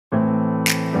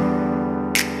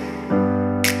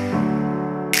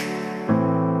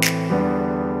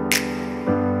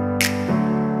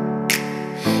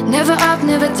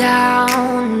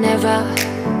down, never.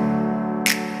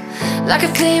 Like a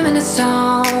theme in a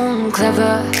song,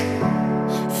 clever.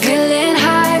 Feeling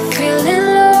high, feeling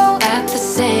low at the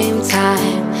same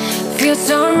time. Feels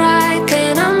so right,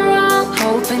 then I'm wrong,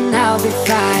 hoping I'll be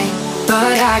fine.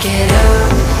 But I get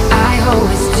up, I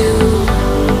always do.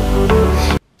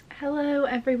 Hello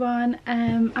everyone,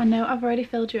 I know I've already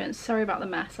filled you in, sorry about the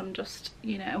mess, I'm just,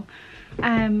 you know.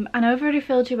 I know I've already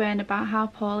filled you in about how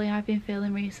poorly I've been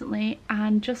feeling recently,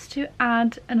 and just to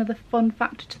add another fun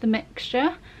factor to the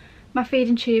mixture, my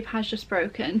feeding tube has just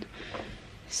broken.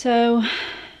 So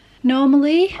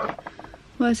normally,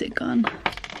 where's it gone?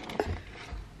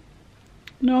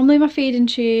 Normally my feeding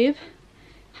tube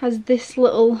has this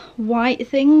little white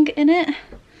thing in it.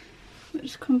 Let me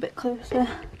just come a bit closer.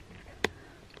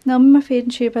 Normally my feeding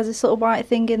tube has this little white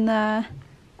thing in there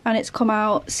and it's come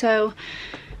out, so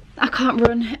I can't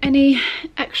run any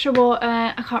extra water,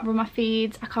 I can't run my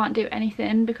feeds, I can't do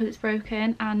anything because it's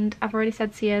broken. And I've already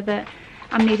said to you that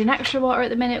I'm needing extra water at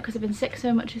the minute because I've been sick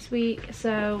so much this week,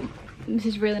 so this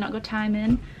is really not good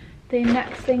timing. The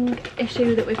next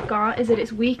issue that we've got is that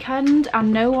it's weekend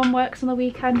and no one works on the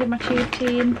weekend in my tube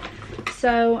team.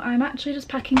 So I'm actually just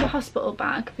packing a hospital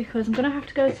bag because I'm going to have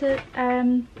to go to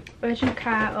urgent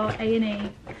care or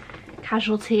A&E,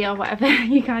 casualty or whatever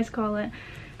you guys call it.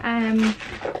 And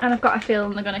I've got a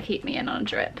feeling they're going to keep me in on a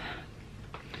drip,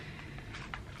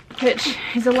 which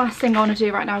is the last thing I want to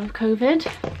do right now with COVID,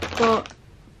 but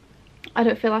I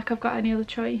don't feel like I've got any other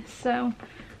choice. So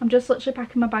I'm just literally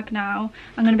packing my bag now.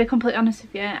 I'm going to be completely honest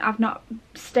with you, I've not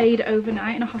stayed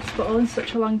overnight in a hospital in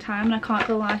such a long time and I can't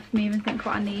for the life of me even think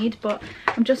what I need, but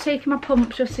I'm just taking my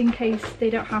pump just in case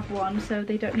they don't have one, so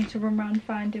they don't need to run around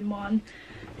finding one.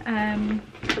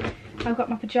 I've got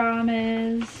my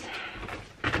pyjamas,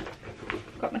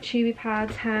 got my chewy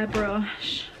pads,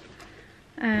 hairbrush,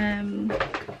 like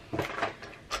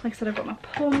I said, I've got my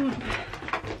pump,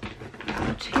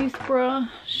 a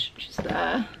toothbrush, which is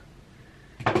there,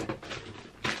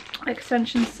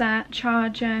 extension set,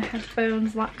 charger,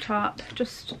 headphones, laptop,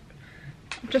 just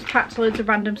packed loads of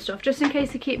random stuff just in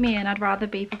case they keep me in. I'd rather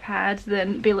be prepared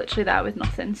than be literally there with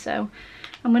nothing. So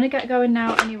I'm gonna get going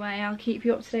now anyway. I'll keep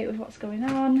you up to date with what's going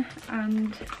on,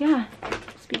 and yeah,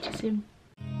 speak to you soon.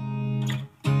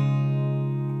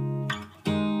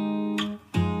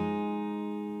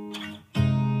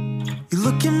 You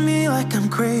look at me like I'm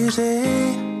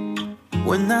crazy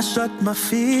when I shut my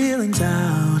feelings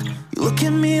out. You look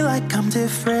at me like I'm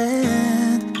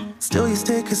different, still you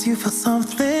stay cause you feel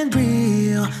something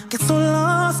real. Get so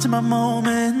lost in my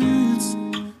moments,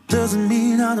 doesn't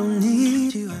mean I don't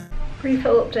need you.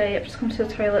 Refill update, I've just come to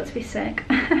the toilet to be sick.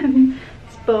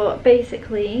 But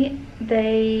basically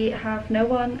they have no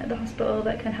one at the hospital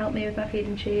that can help me with my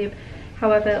feeding tube.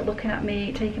 However, looking at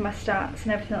me, taking my stats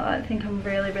and everything like that, I think I'm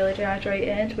really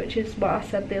dehydrated, which is what I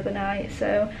said the other night.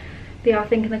 So they are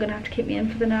thinking they're going to have to keep me in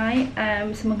for the night.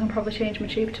 Someone can probably change my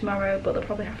tube tomorrow, but they'll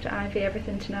probably have to IV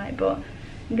everything tonight. But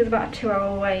I think it's about a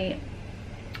 2-hour wait,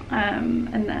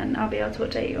 and then I'll be able to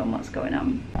update you on what's going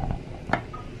on.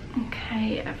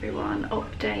 Okay everyone,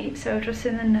 update. So I've just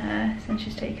seen the nurse and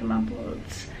she's taken my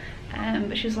bloods,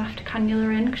 but she's left a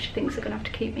cannula in because she thinks they're going to have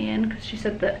to keep me in because she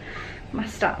said that my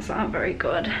stats aren't very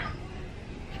good.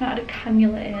 I've not had a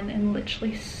cannula in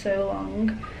literally so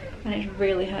long and it's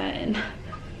really hurting.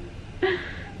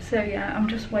 So yeah, I'm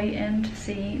just waiting to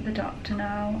see the doctor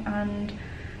now, and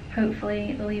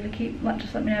hopefully they'll either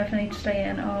just let me know if I need to stay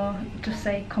in or just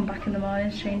say come back in the morning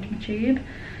to change my tube,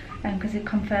 because they've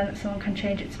confirmed that someone can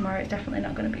change it tomorrow. It's definitely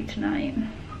not going to be tonight.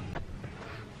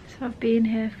 So I've been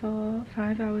here for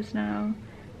 5 hours now.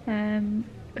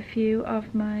 A few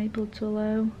of my bloods were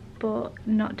low, but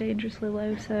not dangerously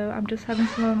low, so I'm just having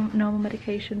some normal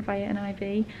medication via an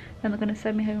IV. Then they're going to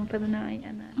send me home for the night.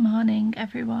 And then morning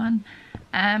everyone.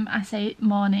 I say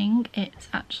morning, it's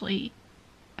actually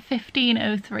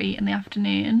 15:03 in the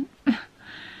afternoon.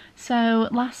 So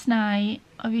last night,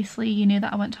 obviously you knew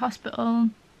that I went to hospital.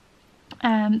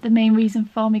 The main reason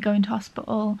for me going to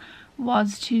hospital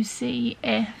was to see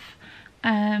if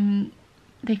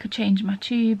they could change my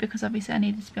tube, because obviously I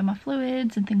needed to be on my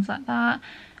fluids and things like that.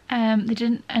 They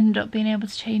didn't end up being able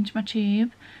to change my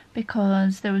tube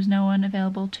because there was no one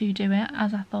available to do it,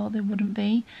 as I thought there wouldn't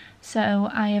be. So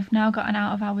I have now got an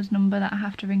out of hours number that I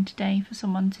have to ring today for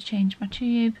someone to change my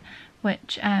tube,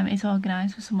 which is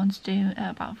organised for someone to do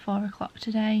at about 4 o'clock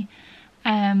today.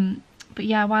 But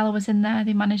yeah, while I was in there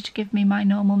they managed to give me my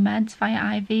normal meds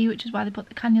via IV, which is why they put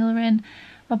the cannula in.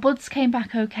 My bloods came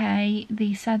back okay.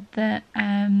 They said that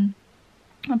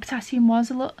my potassium was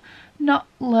a lot, not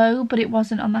low, but it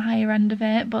wasn't on the higher end of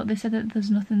it, but they said that there's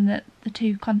nothing that they're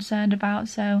too concerned about,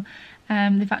 so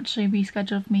They've actually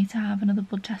rescheduled for me to have another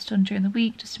blood test done during the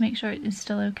week just to make sure it is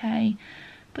still okay.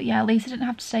 But yeah, at least I didn't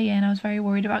have to stay in. I was very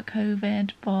worried about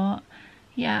COVID, but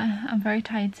yeah, I'm very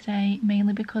tired today,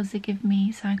 mainly because they give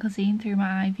me cyclozine through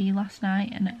my IV last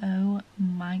night, and oh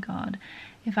my god,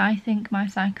 if I think my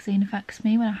cyclozine affects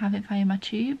me when I have it via my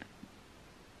tube,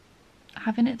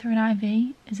 having it through an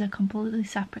IV is a completely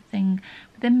separate thing.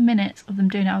 Within minutes of them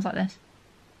doing it, I was like this.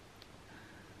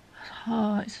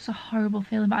 Oh, it's just a horrible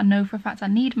feeling, but I know for a fact I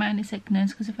need my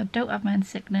anti-sickness, because if I don't have my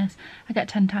anti-sickness I get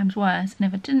 10 times worse, and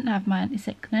if I didn't have my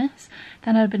anti-sickness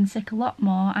then I'd have been sick a lot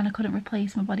more, and I couldn't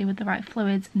replace my body with the right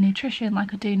fluids and nutrition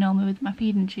like I do normally with my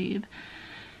feeding tube.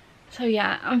 So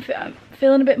yeah, I'm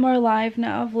feeling a bit more alive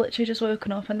now. I've literally just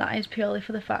woken up, and that is purely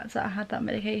for the fact that I had that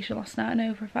medication last night. I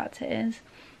know for a fact it is.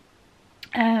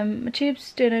 My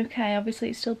tube's doing okay, obviously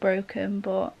it's still broken,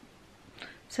 but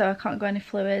so I can't go any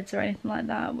fluids or anything like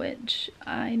that, which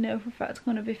I know for a fact I'm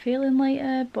going to be feeling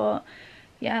later. But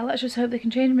yeah, let's just hope they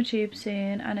can change my tube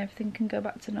soon and everything can go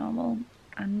back to normal.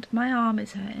 And my arm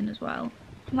is hurting as well.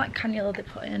 That cannula they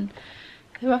put in,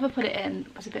 whoever put it in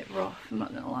was a bit rough, I'm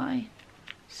not going to lie.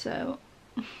 So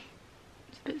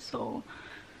it's a bit sore.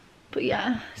 But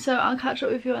yeah, so I'll catch up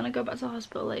with you when I go back to the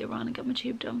hospital later on and get my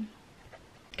tube done.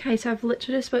 Okay, so I've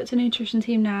literally just spoke to the nutrition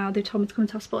team now. They told me to come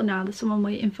to hospital now. There's someone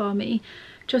waiting for me.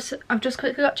 I've just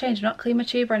quickly got changed. I've not cleaned my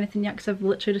tube or anything yet because I've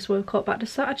literally just woke up. But I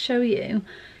just thought I'd show you.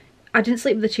 I didn't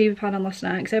sleep with the tube pad on last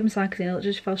night because I had my cyclozine. I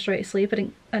literally just fell straight asleep. I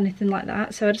didn't anything like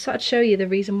that. So I just thought I'd show you the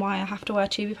reason why I have to wear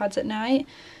tube pads at night.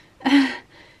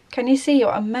 Can you see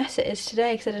what a mess it is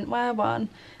today because I didn't wear one?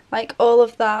 Like, all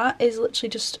of that is literally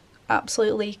just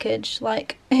absolute leakage.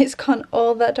 Like, it's gone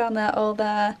all that down there, all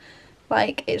there.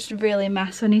 Like, it's really a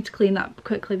mess. So I need to clean that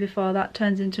quickly before that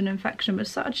turns into an infection. But I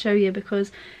just thought I'd show you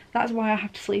because that's why I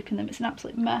have to sleep in them. It's an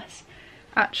absolute mess.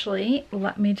 Actually,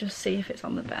 let me just see if it's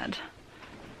on the bed.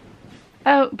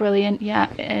 Oh, brilliant.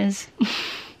 Yeah, it is.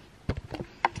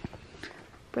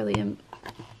 Brilliant.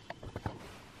 I'm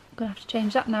gonna have to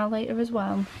change that now later as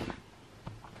well.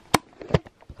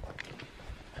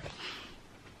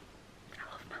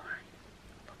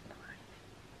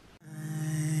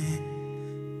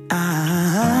 I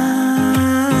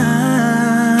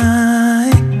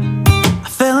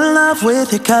fell in love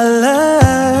with your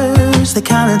colors. They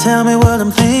kinda tell me what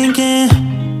I'm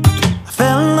thinking. I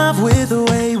fell in love with the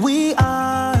way we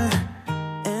are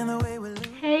and the way we live.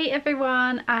 Hey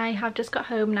everyone, I have just got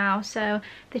home now. So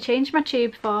they changed my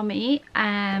tube for me.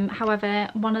 However,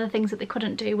 one of the things that they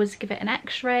couldn't do was give it an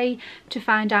x-ray to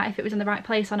find out if it was in the right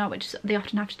place or not, which they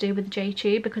often have to do with the J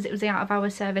tube because it was the out of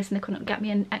hours service and they couldn't get me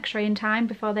an x-ray in time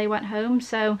before they went home.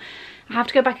 So I have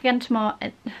to go back again tomorrow.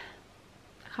 I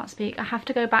can't speak. I have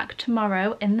to go back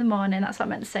tomorrow in the morning. That's what I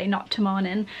meant to say, not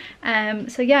tomorrow.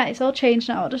 So yeah, it's all changed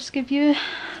now. I'll just give you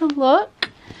a look.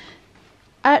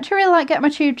 I actually really like getting my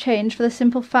tube changed for the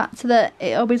simple fact that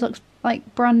it always looks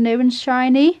like brand new and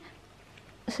shiny.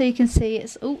 So you can see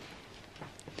it's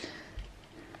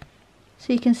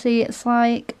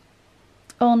like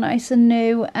all nice and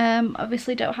new.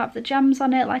 Obviously don't have the jams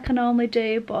on it like I normally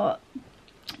do, but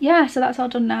yeah, so that's all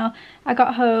done now. I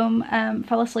got home,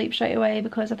 fell asleep straight away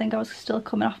because I think I was still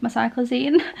coming off my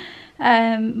cyclozine.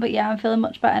 But yeah, I'm feeling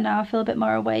much better now. I feel a bit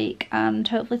more awake, and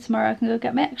hopefully tomorrow I can go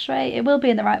get my x-ray. It will be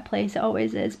in the right place, it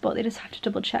always is, but they just have to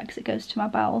double check because it goes to my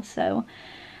bowel. So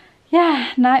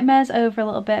yeah, nightmare's over a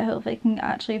little bit. Hopefully it can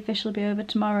actually officially be over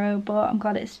tomorrow, but I'm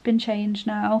glad it's been changed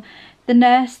now. The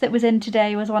nurse that was in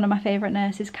today was one of my favourite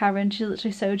nurses, Karen. She's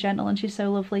literally so gentle and she's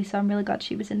so lovely, so I'm really glad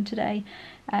she was in today.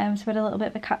 So I had a little bit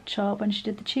of a catch up when she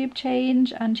did the tube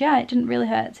change, and yeah, it didn't really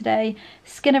hurt today.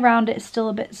 Skin around it is still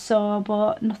a bit sore,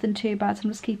 but nothing too bad. So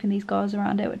I'm just keeping these gauze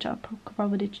around it, which I'll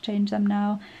probably do to change them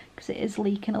now because it is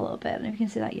leaking a little bit, and if you can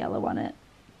see that yellow on it.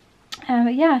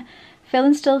 But yeah,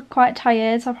 feeling still quite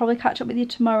tired, so I'll probably catch up with you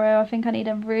tomorrow. I think I need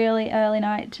a really early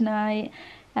night tonight.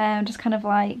 Just kind of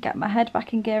like get my head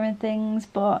back in gear and things.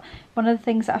 But one of the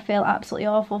things that I feel absolutely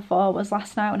awful for was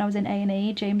last night when I was in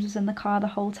A&E, James was in the car the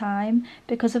whole time.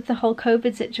 Because of the whole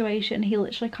COVID situation, he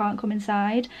literally can't come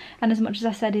inside, and as much as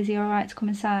I said, is he alright to come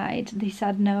inside, they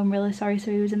said no, I'm really sorry.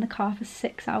 So he was in the car for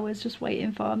 6 hours just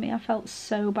waiting for me. I felt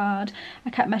so bad.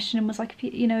 I kept messaging him, was like,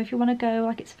 if you know, if you want to go,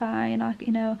 like, it's fine, like,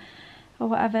 you know, or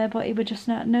whatever, but he would just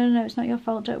not, no, it's not your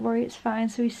fault, don't worry, it's fine.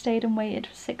 So he stayed and waited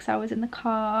for 6 hours in the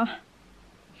car.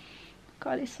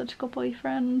 God, he's such a good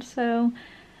boyfriend. So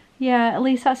yeah, at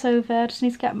least that's over. I just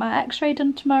need to get my x-ray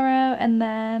done tomorrow and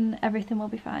then everything will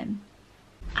be fine.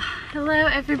 Hello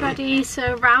everybody,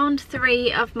 so round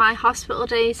 3 of my hospital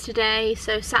days today.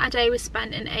 So Saturday was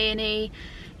spent in A&E,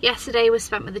 yesterday was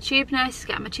spent with the tube nurse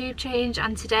getting my tube changed,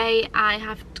 and today I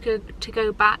have to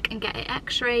go back and get it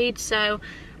x-rayed. So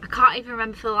I can't even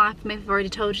remember for the life of me if I've already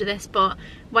told you this, but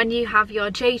when you have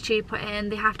your J tube put in,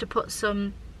 they have to put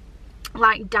some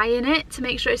like dye in it to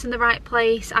make sure it's in the right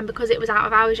place, and because it was out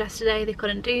of hours yesterday they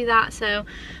couldn't do that, so I'm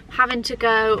having to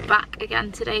go back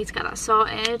again today to get that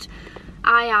sorted.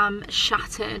 I am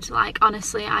shattered, like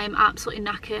honestly I am absolutely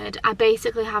knackered. I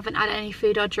basically haven't had any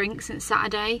food or drink since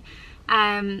Saturday.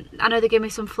 I know they gave me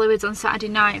some fluids on Saturday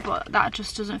night, but that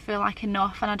just doesn't feel like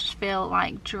enough, and I just feel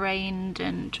like drained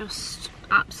and just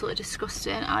absolutely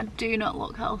disgusting. I do not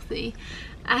look healthy.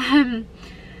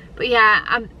 But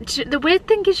yeah, the weird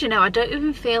thing is, you know, I don't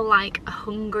even feel like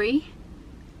hungry.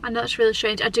 I know it's really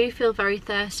strange. I do feel very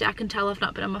thirsty. I can tell I've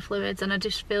not been on my fluids, and I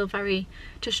just feel very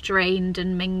just drained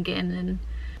and minging, and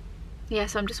yeah,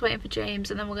 so I'm just waiting for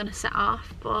James and then we're going to set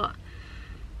off. But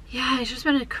yeah, it's just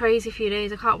been a crazy few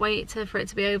days. I can't wait for it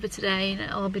to be over today and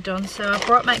it'll all be done. So I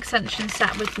brought my extension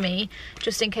set with me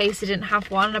just in case I didn't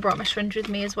have one. I brought my syringe with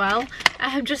me as well,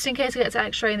 just in case I get to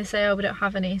x-ray and they say, oh, we don't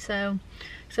have any. So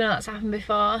I know that's happened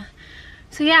before.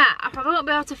 So yeah, I probably won't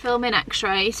be able to film in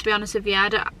x-ray, to be honest with you. I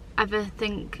don't ever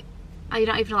think, you're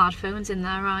not even allowed phones in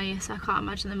there, are you? So I can't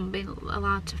imagine them being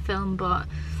allowed to film. But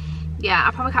yeah,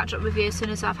 I'll probably catch up with you as soon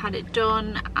as I've had it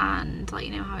done and let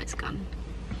you know how it's gone.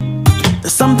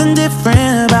 There's something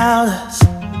different about us,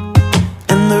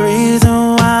 and the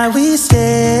reason why we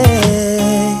stay.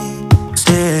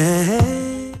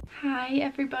 Hi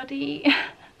everybody,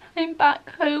 I'm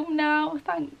back home now,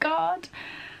 thank God.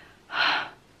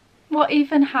 What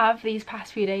even have these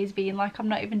past few days been like? I'm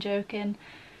not even joking.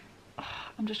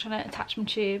 I'm just trying to attach my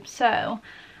tube. So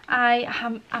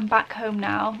I'm back home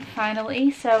now, finally.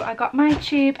 So I got my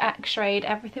tube x-rayed,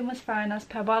 everything was fine as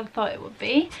per what I thought it would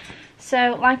be.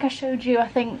 So like I showed you, I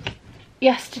think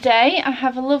yesterday, I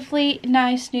have a lovely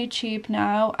nice new tube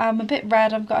now. I'm a bit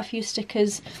red, I've got a few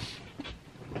stickers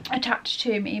attached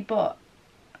to me, but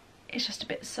it's just a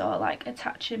bit sore like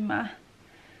attaching my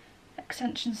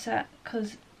extension set,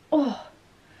 because oh,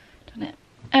 done it.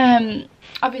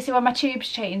 Obviously when my tubes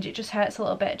change it just hurts a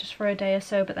little bit just for a day or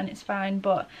so, but then it's fine.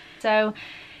 But so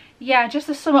yeah, just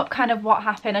to sum up kind of what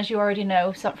happened, as you already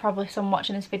know, so probably some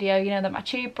watching this video, you know that my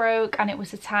tube broke, and it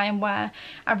was a time where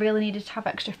I really needed to have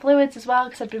extra fluids as well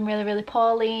because I'd been really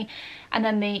poorly, and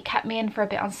then they kept me in for a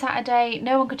bit on Saturday.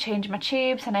 No one could change my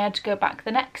tubes and I had to go back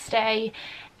the next day.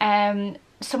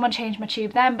 Someone changed my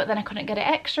tube then, but then I couldn't get it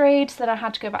x-rayed, so then I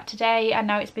had to go back today, and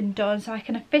now it's been done, so I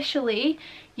can officially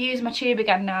use my tube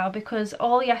again now, because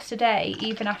all yesterday,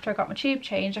 even after I got my tube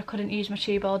changed, I couldn't use my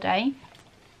tube all day.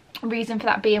 Reason for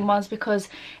that being was because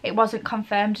it wasn't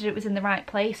confirmed that it was in the right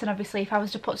place, and obviously if I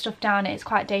was to put stuff down it's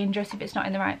quite dangerous if it's not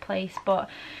in the right place. But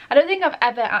I don't think I've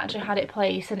ever actually had it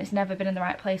placed and it's never been in the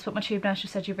right place, but my tube nurse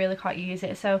just said you really can't use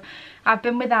it. So I've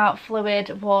been without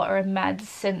fluid, water and meds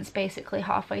since basically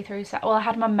halfway through. Well, I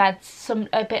had my meds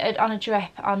a bit on a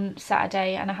drip on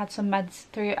Saturday, and I had some meds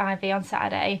through IV on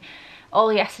Saturday.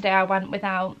 All yesterday I went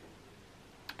without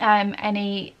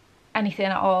anything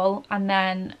at all, and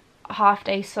then half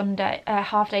day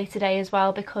today as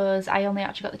well, because I only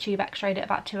actually got the tube x-rayed at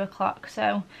about 2 o'clock.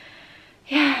 So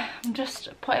yeah, I'm just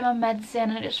putting my meds in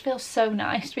and it just feels so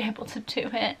nice to be able to do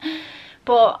it.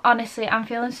 But honestly, I'm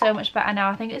feeling so much better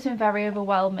now. I think it's been very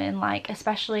overwhelming, like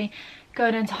especially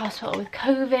going into hospital with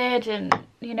COVID, and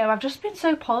you know, I've just been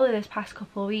so poorly this past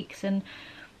couple of weeks, and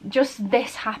just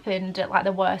this happened at like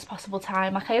the worst possible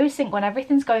time. Like I always think when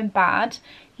everything's going bad,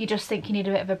 you just think you need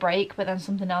a bit of a break, but then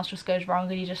something else just goes wrong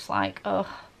and you're just like, ugh.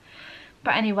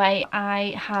 But anyway,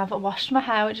 I have washed my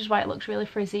hair, which is why it looks really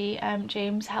frizzy.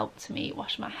 James helped me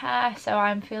wash my hair, so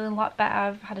I'm feeling a lot better.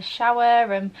 I've had a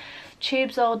shower and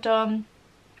tube's all done.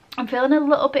 I'm feeling a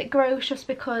little bit gross just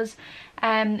because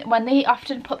when they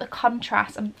often put the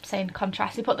contrast, I'm saying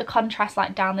contrast, they put the contrast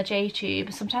like down the J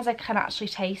tube, sometimes I can actually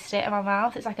taste it in my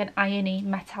mouth. It's like an irony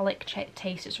metallic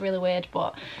taste. It's really weird,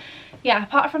 but yeah,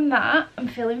 apart from that I'm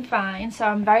feeling fine. So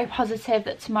I'm very positive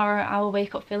that tomorrow I will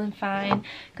wake up feeling fine.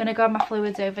 Gonna go on my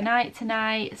fluids overnight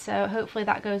tonight, so hopefully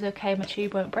that goes okay, my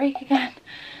tube won't break again.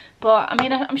 But I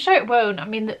mean, I'm sure it won't. I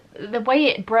mean, the way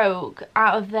it broke,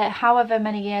 out of the however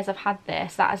many years I've had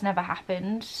this, that has never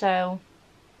happened. So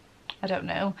I don't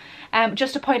know.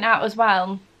 Just to point out as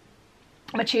well,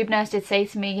 my tube nurse did say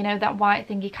to me, you know, that white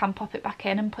thing, you can pop it back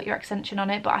in and put your extension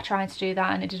on it, but I tried to do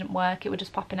that and it didn't work. It was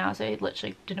just popping out, so it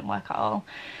literally didn't work at all.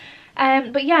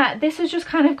 But yeah, this is just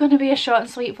kind of going to be a short and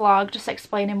sweet vlog, just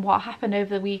explaining what happened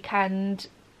over the weekend.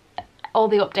 all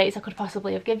the updates I could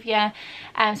possibly have given you.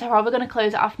 So I'm probably going to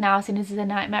close it off now as soon as the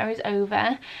nightmare is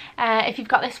over. If you've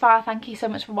got this far, thank you so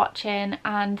much for watching,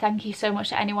 and thank you so much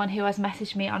to anyone who has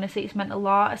messaged me. Honestly, it's meant a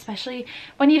lot, especially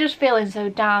when you're just feeling so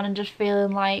down and just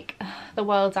feeling like the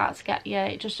world's out to get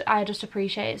you. I just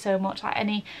appreciate it so much.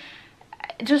 Like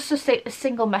just a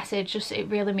single message, it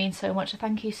really means so much. So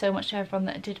thank you so much to everyone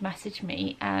that did message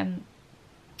me. And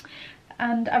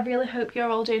I really hope you're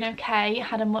all doing okay.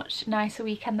 Had a much nicer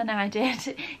weekend than I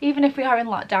did. Even if we are in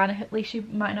lockdown, at least you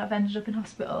might not have ended up in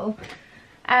hospital.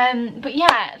 But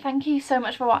yeah, thank you so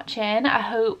much for watching. I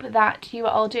hope that you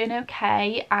are all doing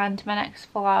okay, and my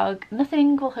next vlog,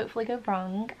 nothing will hopefully go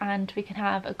wrong, and we can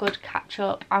have a good catch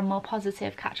up and more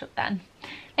positive catch up then.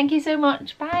 Thank you so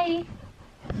much. Bye.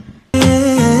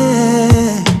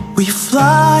 We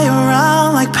fly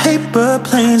around like paper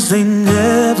planes. They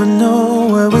never know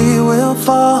where we will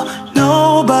fall.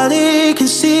 Nobody can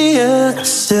see us,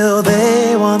 still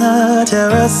they wanna tear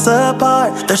us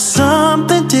apart. There's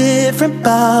something different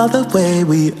about the way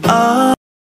we are.